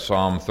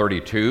Psalm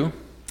 32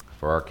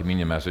 for our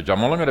communion message.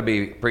 I'm only going to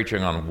be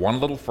preaching on one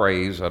little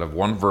phrase out of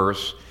one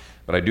verse,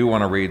 but I do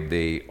want to read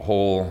the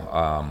whole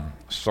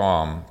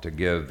psalm to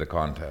give the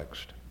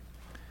context.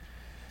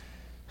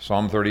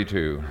 Psalm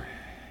 32,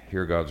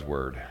 hear God's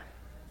word.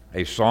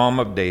 A psalm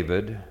of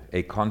David,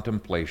 a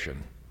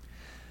contemplation.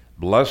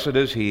 Blessed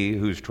is he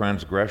whose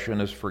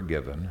transgression is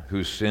forgiven,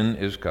 whose sin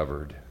is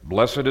covered.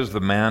 Blessed is the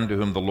man to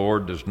whom the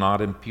Lord does not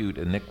impute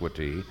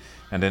iniquity,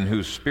 and in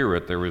whose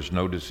spirit there is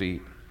no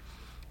deceit.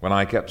 When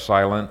I kept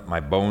silent, my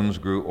bones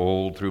grew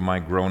old through my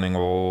groaning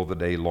all the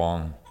day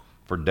long.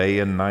 For day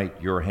and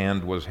night your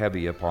hand was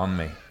heavy upon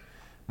me.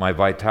 My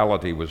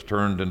vitality was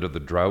turned into the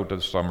drought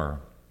of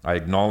summer. I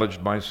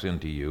acknowledged my sin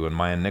to you, and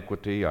my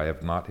iniquity I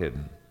have not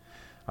hidden.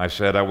 I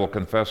said, I will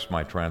confess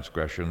my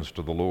transgressions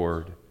to the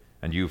Lord,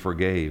 and you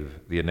forgave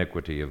the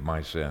iniquity of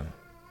my sin.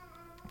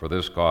 For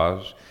this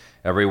cause,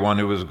 everyone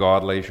who is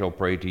godly shall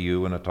pray to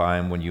you in a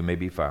time when you may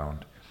be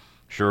found.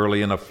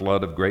 Surely in a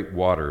flood of great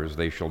waters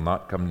they shall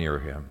not come near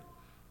him.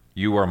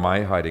 You are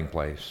my hiding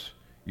place.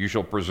 You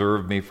shall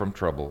preserve me from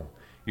trouble.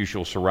 You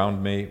shall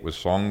surround me with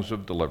songs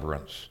of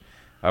deliverance.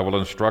 I will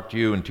instruct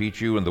you and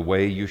teach you in the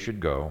way you should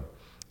go.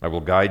 I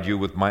will guide you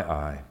with my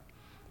eye.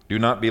 Do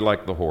not be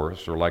like the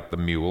horse or like the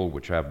mule,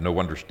 which have no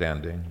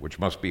understanding, which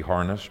must be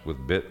harnessed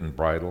with bit and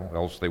bridle,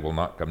 else they will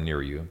not come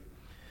near you.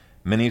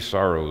 Many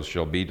sorrows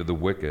shall be to the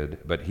wicked,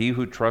 but he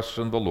who trusts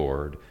in the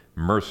Lord,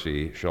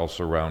 mercy shall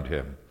surround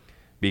him.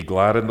 Be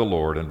glad in the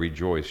Lord and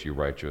rejoice, you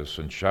righteous,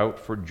 and shout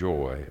for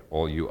joy,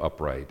 all you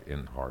upright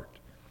in heart.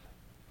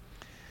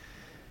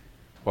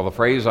 Well, the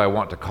phrase I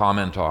want to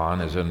comment on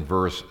is in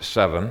verse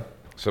 7.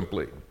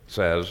 Simply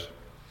says,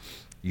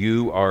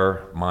 you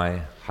are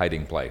my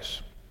hiding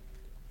place.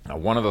 Now,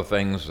 one of the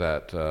things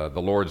that the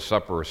Lord's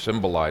Supper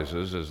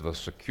symbolizes is the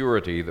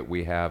security that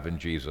we have in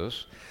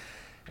Jesus.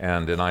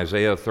 And in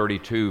Isaiah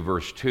 32,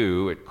 verse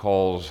 2, it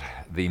calls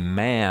the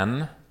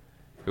man,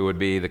 who would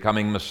be the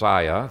coming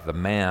Messiah, the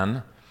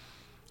man,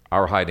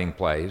 our hiding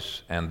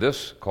place, and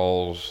this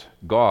calls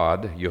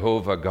God,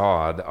 Jehovah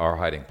God, our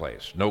hiding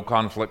place. No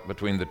conflict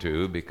between the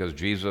two, because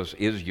Jesus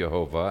is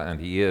Jehovah, and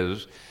he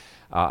is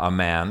a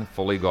man,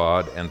 fully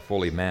God and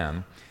fully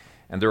man.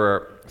 And there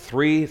are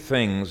three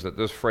things that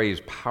this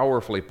phrase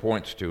powerfully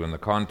points to in the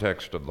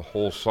context of the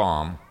whole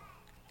psalm,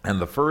 and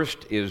the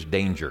first is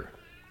danger.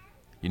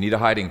 You need a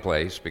hiding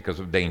place because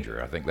of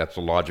danger. I think that's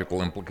a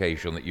logical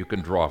implication that you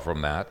can draw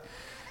from that.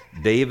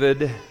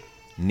 David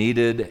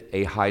needed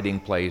a hiding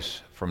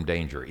place from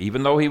danger.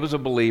 Even though he was a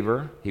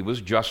believer, he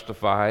was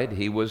justified,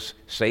 he was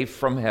safe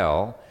from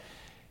hell,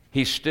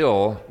 he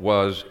still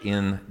was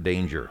in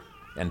danger.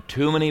 And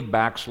too many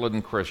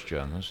backslidden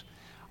Christians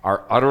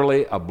are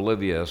utterly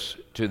oblivious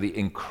to the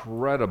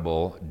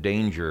incredible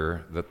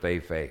danger that they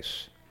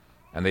face.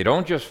 And they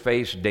don't just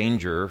face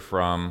danger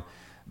from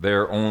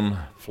their own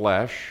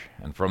flesh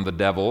and from the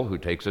devil who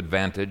takes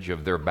advantage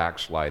of their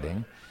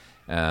backsliding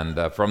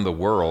and from the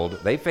world.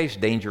 They face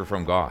danger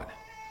from God,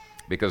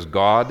 because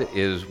God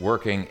is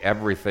working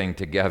everything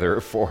together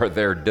for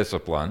their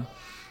discipline.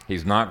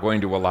 He's not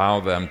going to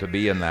allow them to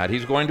be in that.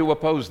 He's going to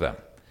oppose them.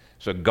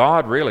 So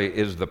God really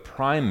is the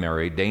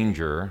primary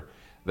danger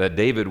that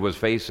David was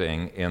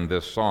facing in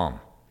this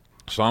psalm.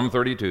 Psalm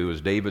 32 is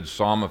David's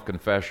psalm of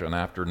confession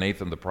after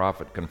Nathan the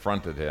prophet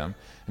confronted him.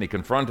 And he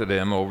confronted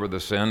him over the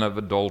sin of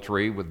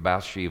adultery with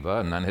Bathsheba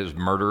and then his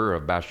murder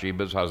of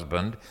Bathsheba's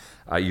husband,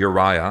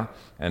 Uriah,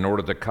 in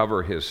order to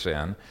cover his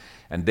sin.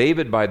 And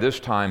David by this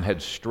time had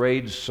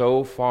strayed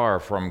so far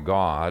from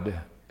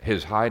God,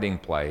 his hiding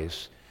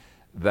place,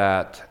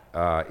 that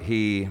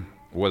he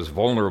was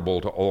vulnerable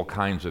to all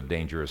kinds of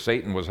danger.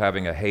 Satan was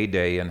having a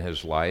heyday in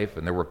his life,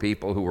 and there were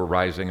people who were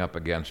rising up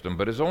against him.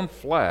 But his own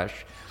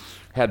flesh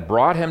had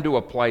brought him to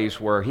a place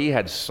where he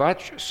had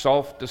such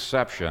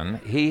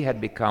self-deception, he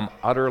had become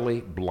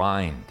utterly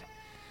blind.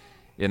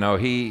 You know,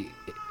 he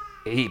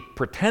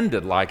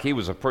pretended like he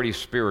was a pretty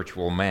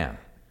spiritual man.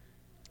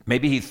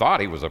 Maybe he thought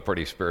he was a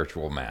pretty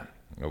spiritual man.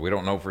 We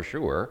don't know for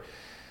sure.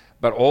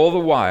 But all the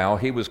while,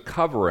 he was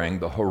covering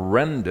the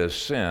horrendous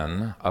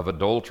sin of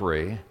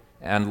adultery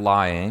and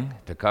lying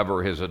to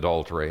cover his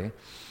adultery,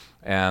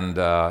 and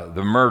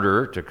the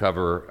murder to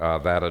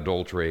cover that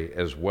adultery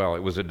as well.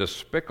 It was a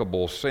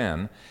despicable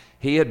sin.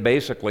 He had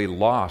basically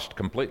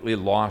completely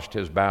lost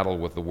his battle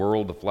with the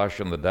world, the flesh,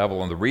 and the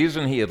devil. And the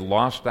reason he had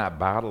lost that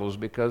battle was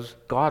because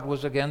God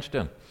was against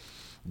him.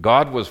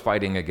 God was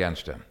fighting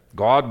against him.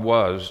 God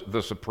was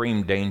the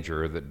supreme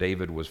danger that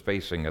David was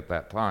facing at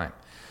that time.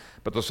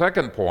 But the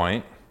second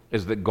point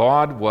is that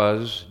God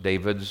was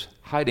David's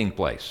hiding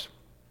place.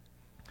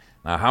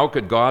 Now, how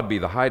could God be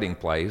the hiding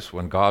place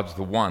when God's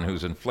the one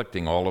who's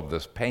inflicting all of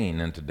this pain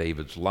into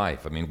David's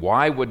life? I mean,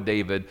 why would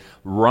David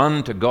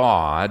run to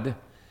God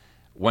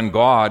when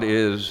God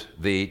is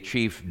the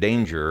chief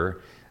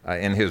danger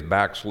in his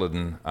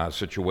backslidden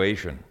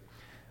situation?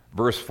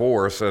 Verse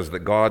 4 says that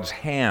God's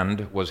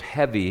hand was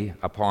heavy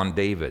upon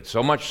David,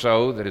 so much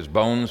so that his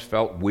bones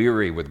felt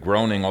weary with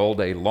groaning all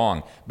day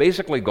long.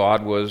 Basically,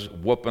 God was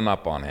whooping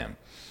up on him.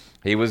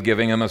 He was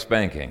giving him a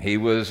spanking. He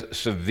was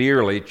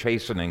severely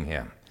chastening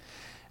him.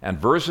 And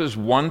verses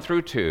 1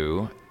 through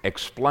 2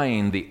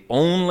 explain the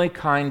only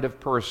kind of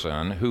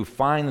person who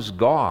finds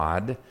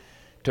God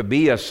to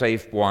be a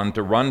safe one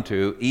to run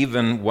to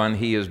even when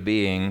he is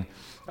being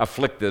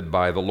afflicted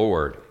by the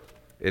Lord.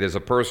 It is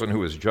a person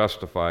who is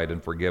justified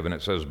and forgiven.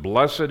 It says,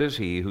 "Blessed is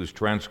he whose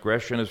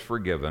transgression is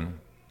forgiven,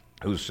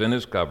 whose sin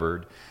is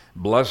covered.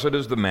 Blessed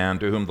is the man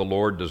to whom the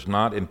Lord does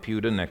not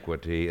impute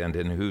iniquity, and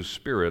in whose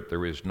spirit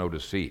there is no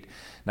deceit."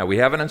 Now, we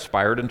have an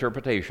inspired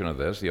interpretation of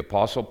this. The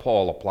Apostle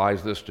Paul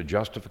applies this to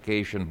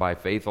justification by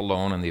faith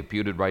alone and the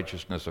imputed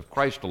righteousness of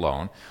Christ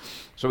alone.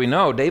 So we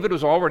know David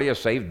was already a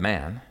saved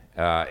man.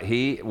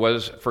 He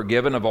was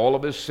forgiven of all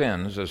of his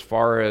sins as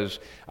far as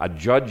a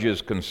judge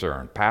is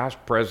concerned,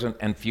 past, present,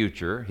 and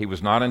future. He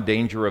was not in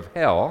danger of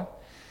hell.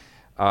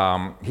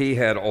 He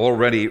had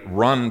already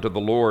run to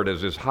the Lord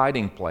as his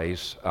hiding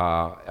place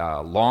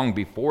long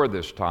before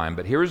this time.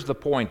 But here's the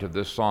point of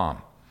this psalm.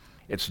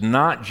 It's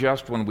not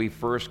just when we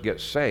first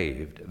get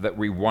saved that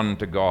we run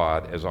to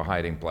God as a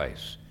hiding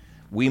place.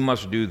 We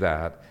must do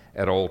that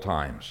at all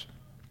times.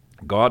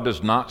 God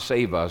does not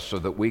save us so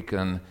that we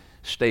can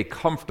stay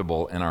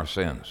comfortable in our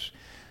sins.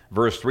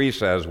 Verse 3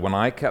 says, "When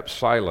I kept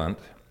silent,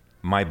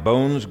 my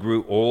bones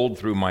grew old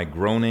through my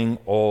groaning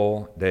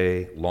all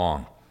day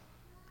long."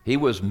 He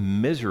was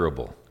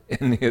miserable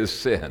in his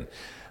sin.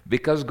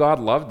 Because God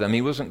loved him,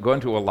 he wasn't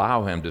going to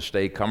allow him to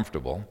stay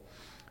comfortable.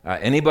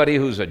 Anybody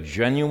who's a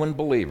genuine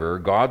believer,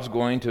 God's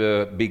going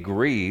to be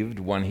grieved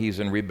when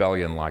he's in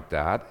rebellion like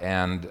that,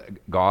 and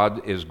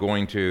God is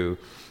going to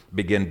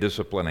begin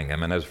disciplining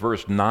him. And as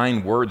verse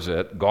 9 words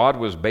it, God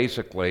was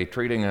basically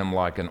treating him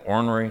like an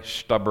ornery,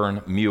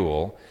 stubborn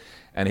mule,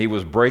 and he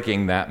was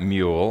breaking that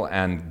mule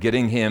and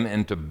getting him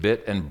into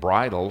bit and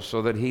bridle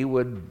so that he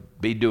would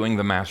be doing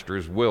the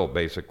master's will,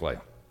 basically.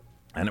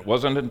 And it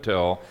wasn't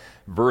until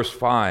verse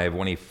 5,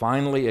 when he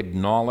finally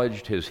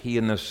acknowledged his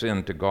heinous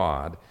sin to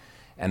God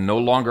and no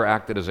longer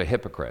acted as a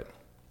hypocrite,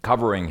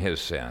 covering his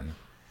sin,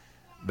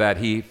 that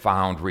he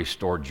found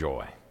restored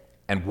joy.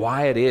 And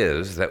why it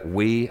is that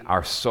we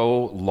are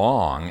so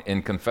long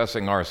in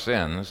confessing our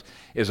sins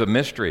is a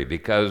mystery,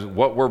 because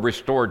what we're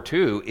restored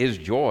to is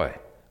joy.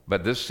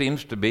 But this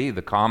seems to be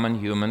the common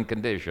human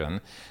condition,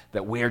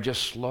 that we are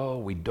just slow.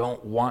 We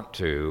don't want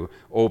to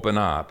open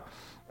up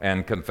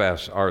and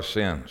confess our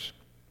sins.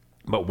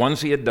 But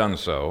once he had done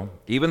so,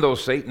 even though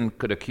Satan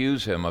could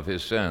accuse him of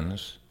his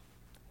sins,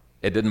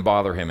 it didn't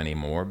bother him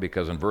anymore,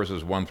 because in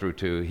verses 1 through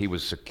 2, he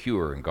was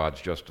secure in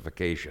God's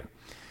justification.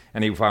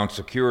 And he found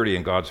security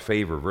in God's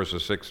favor.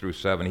 Verses 6 through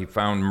 7, he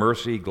found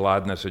mercy,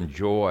 gladness, and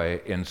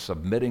joy in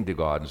submitting to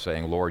God and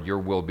saying, "Lord, your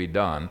will be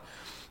done,"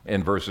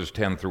 in verses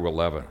 10 through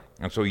 11.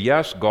 And so,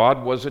 yes,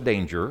 God was a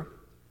danger,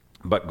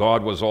 but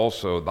God was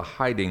also the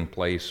hiding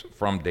place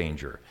from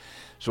danger.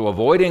 So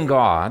avoiding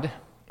God,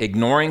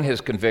 ignoring his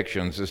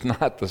convictions, is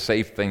not the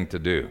safe thing to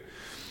do.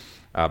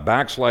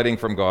 Backsliding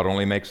from God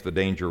only makes the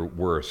danger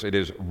worse. It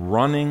is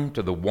running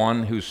to the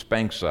one who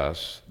spanks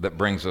us that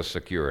brings us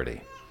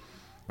security.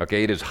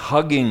 Okay, it is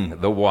hugging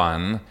the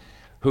one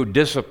who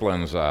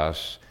disciplines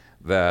us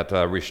that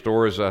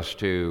restores us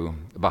to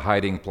the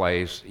hiding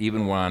place,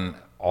 even when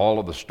all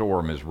of the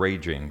storm is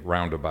raging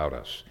round about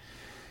us.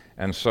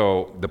 And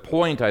so the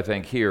point, I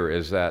think, here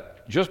is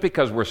that just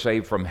because we're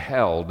saved from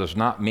hell does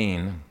not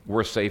mean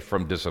we're safe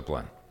from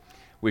discipline.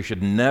 We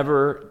should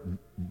never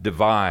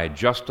divide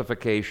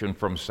justification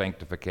from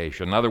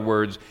sanctification. In other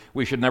words,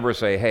 we should never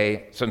say,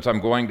 "Hey, since I'm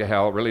going to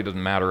hell, it really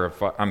doesn't matter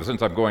if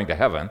since I'm going to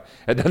heaven,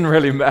 it doesn't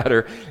really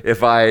matter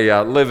if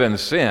I live in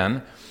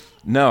sin."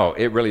 No,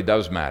 it really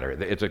does matter.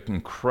 It's an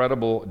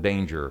incredible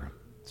danger.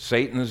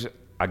 Satan's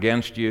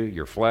against you,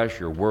 your flesh,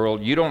 your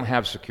world. You don't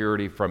have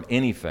security from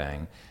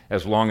anything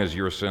as long as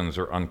your sins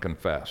are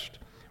unconfessed.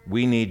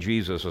 We need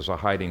Jesus as a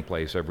hiding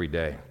place every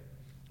day.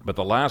 But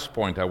the last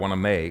point I want to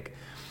make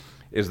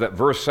is that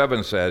verse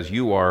 7 says,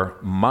 "You are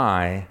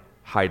my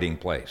hiding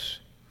place."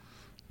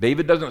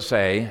 David doesn't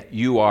say,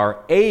 "You are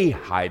a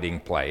hiding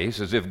place,"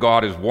 as if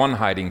God is one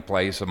hiding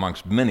place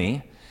amongst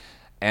many.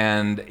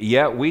 And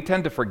yet we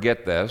tend to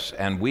forget this,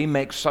 and we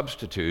make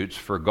substitutes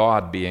for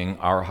God being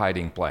our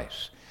hiding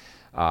place.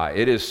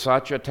 It is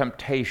such a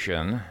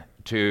temptation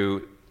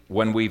to,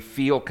 when we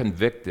feel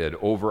convicted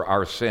over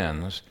our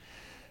sins,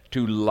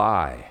 to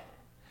lie,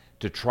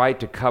 to try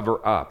to cover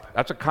up.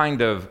 That's a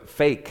kind of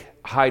fake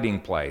hiding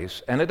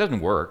place, and it doesn't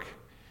work.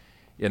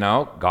 You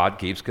know, God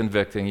keeps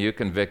convicting you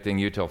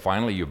till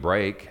finally you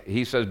break.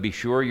 He says, "Be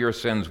sure your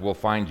sins will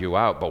find you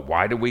out." But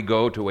why do we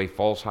go to a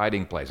false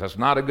hiding place? That's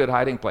not a good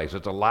hiding place.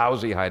 It's a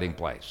lousy hiding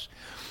place.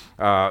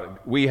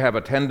 We have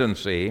a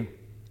tendency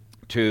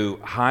to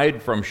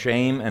hide from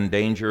shame and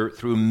danger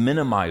through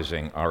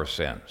minimizing our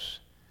sins.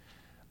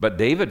 But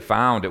David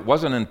found it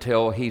wasn't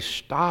until he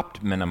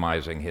stopped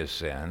minimizing his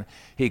sin,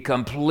 he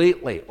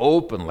completely,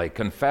 openly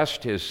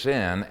confessed his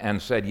sin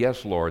and said,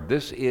 "Yes, Lord,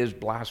 this is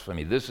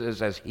blasphemy. This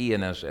is as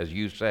heinous as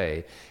you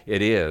say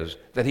it is,"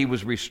 that he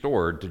was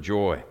restored to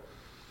joy.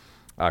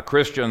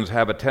 Christians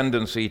have a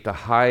tendency to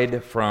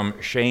hide from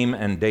shame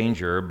and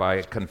danger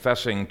by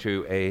confessing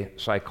to a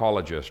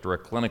psychologist or a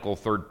clinical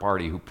third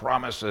party who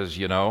promises,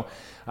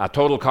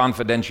 total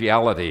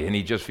confidentiality, and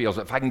he just feels,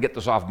 if I can get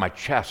this off my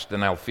chest,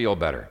 then I'll feel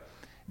better.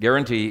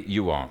 Guarantee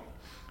you won't.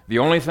 The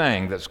only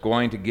thing that's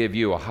going to give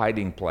you a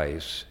hiding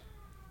place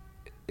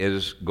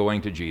is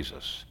going to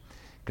Jesus,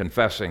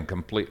 confessing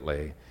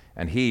completely,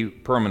 and he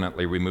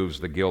permanently removes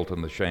the guilt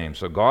and the shame.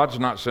 So God's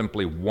not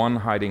simply one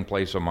hiding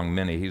place among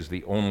many, he's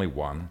the only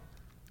one.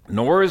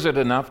 Nor is it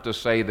enough to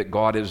say that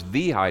God is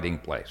the hiding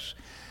place.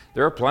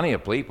 There are plenty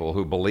of people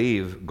who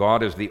believe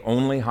God is the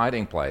only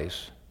hiding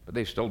place, but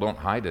they still don't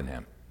hide in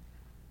him.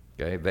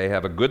 Okay? They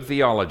have a good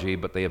theology,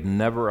 but they have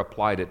never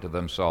applied it to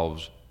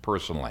themselves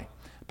personally.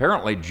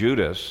 Apparently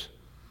Judas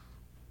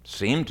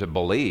seemed to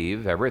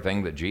believe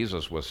everything that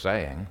Jesus was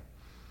saying,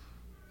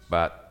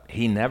 but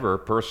he never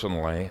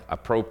personally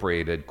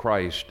appropriated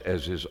Christ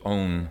as his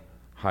own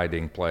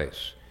hiding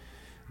place.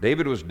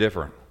 David was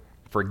different.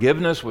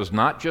 Forgiveness was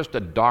not just a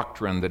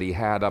doctrine that he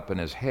had up in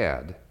his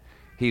head.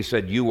 He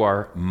said, "You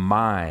are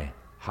my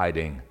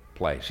hiding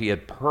place." He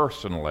had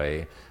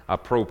personally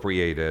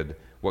appropriated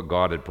what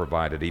God had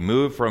provided. He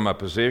moved from a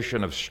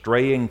position of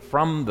straying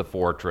from the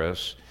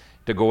fortress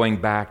to going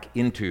back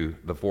into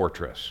the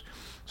fortress.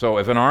 So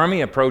if an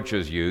army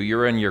approaches you,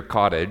 you're in your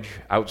cottage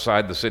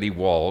outside the city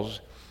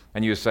walls,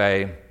 and you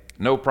say,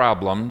 "No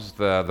problems,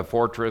 the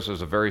fortress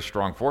is a very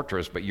strong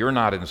fortress, but you're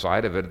not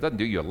inside of it. It doesn't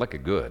do you a lick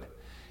of good.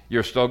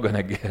 You're still going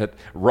to get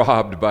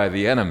robbed by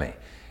the enemy."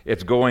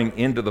 It's going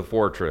into the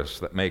fortress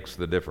that makes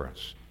the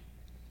difference.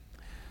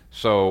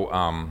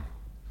 So,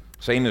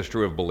 same is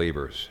true of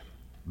believers.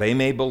 They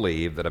may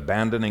believe that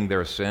abandoning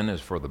their sin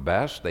is for the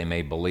best. They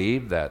may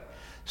believe that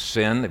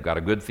sin, they've got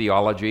a good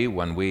theology.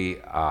 When we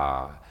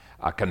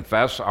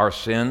confess our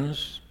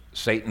sins,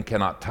 Satan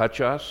cannot touch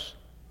us.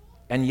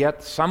 And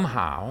yet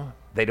somehow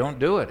they don't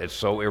do it. It's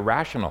so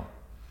irrational.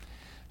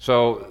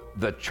 So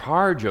the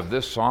charge of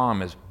this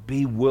psalm is,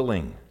 be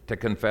willing to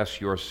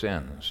confess your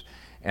sins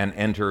and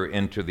enter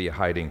into the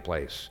hiding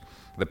place.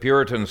 The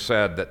Puritans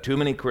said that too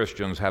many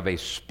Christians have a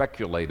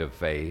speculative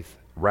faith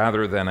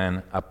rather than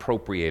an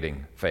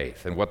appropriating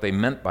faith. And what they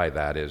meant by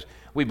that is,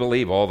 we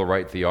believe all the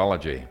right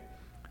theology,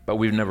 but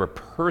we've never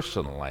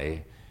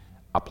personally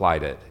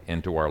applied it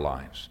into our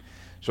lives.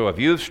 So if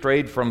you've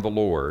strayed from the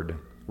Lord,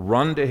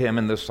 run to him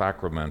in this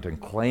sacrament and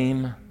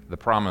claim the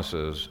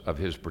promises of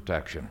his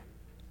protection.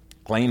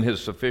 Claim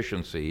his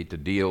sufficiency to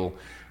deal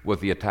with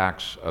the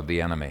attacks of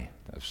the enemy,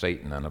 of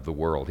Satan and of the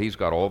world. He's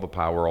got all the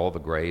power, all the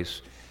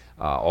grace,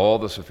 all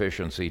the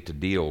sufficiency to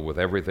deal with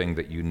everything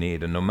that you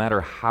need. And no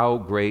matter how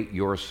great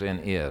your sin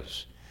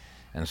is,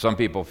 and some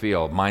people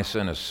feel, my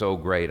sin is so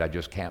great, I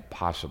just can't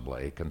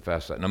possibly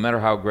confess that. No matter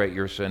how great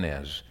your sin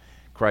is,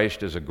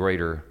 Christ is a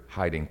greater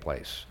hiding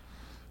place.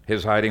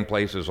 His hiding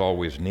place is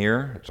always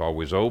near, it's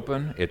always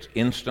open, it's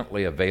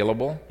instantly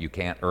available, you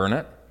can't earn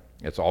it,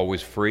 it's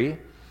always free,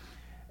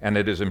 and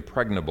it is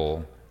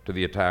impregnable to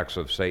the attacks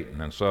of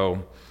Satan. And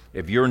so,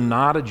 if you're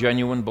not a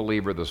genuine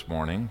believer this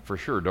morning, for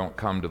sure don't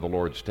come to the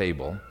Lord's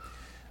table,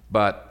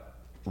 but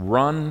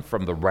run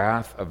from the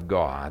wrath of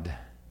God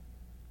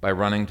by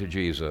running to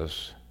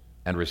Jesus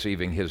and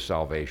receiving his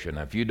salvation.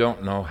 If you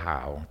don't know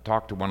how,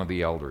 talk to one of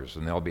the elders,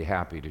 and they'll be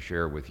happy to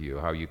share with you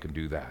how you can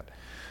do that.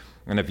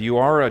 And if you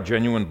are a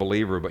genuine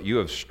believer, but you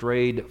have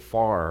strayed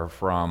far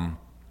from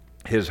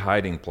his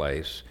hiding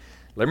place,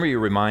 let me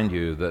remind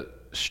you that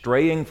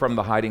straying from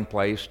the hiding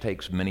place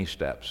takes many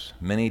steps,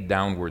 many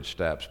downward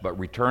steps, but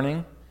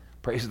returning,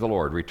 praise the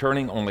Lord,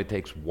 returning only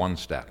takes one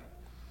step.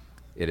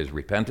 It is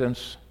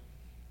repentance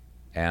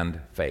and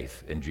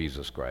faith in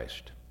Jesus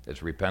Christ.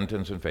 It's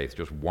repentance and faith,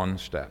 just one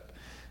step.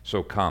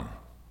 So come.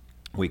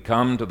 We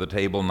come to the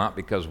table not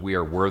because we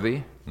are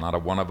worthy, not a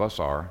one of us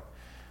are.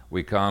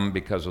 We come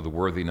because of the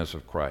worthiness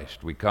of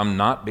Christ. We come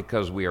not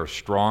because we are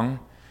strong,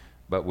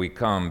 but we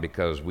come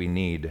because we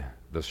need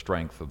the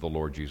strength of the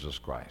Lord Jesus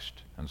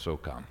Christ. And so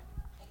come.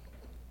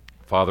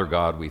 Father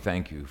God, we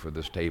thank you for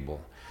this table,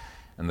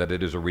 and that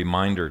it is a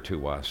reminder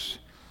to us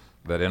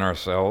that in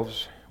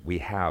ourselves we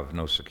have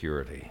no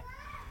security.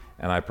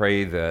 And I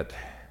pray that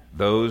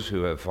those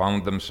who have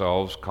found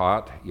themselves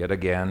caught yet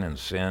again in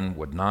sin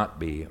would not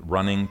be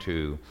running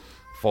to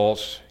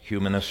false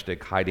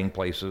humanistic hiding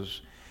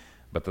places,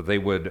 but that they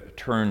would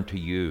turn to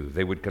you.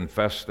 They would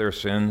confess their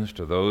sins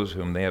to those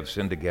whom they have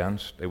sinned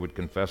against. They would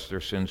confess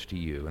their sins to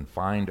you and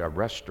find a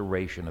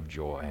restoration of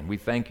joy. And we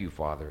thank you,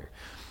 Father,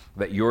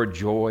 that your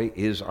joy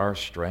is our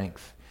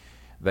strength,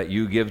 that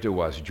you give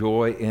to us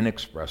joy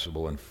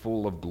inexpressible and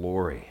full of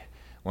glory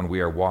when we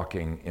are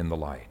walking in the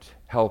light.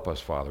 Help us,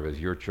 Father,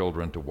 as your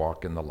children to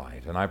walk in the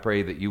light. And I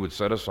pray that you would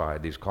set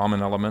aside these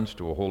common elements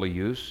to a holy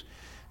use,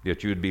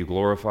 that you would be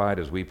glorified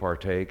as we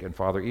partake. And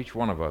Father, each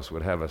one of us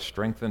would have a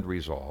strengthened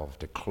resolve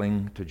to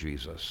cling to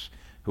Jesus,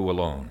 who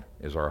alone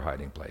is our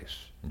hiding place.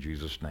 In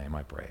Jesus' name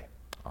I pray.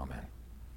 Amen.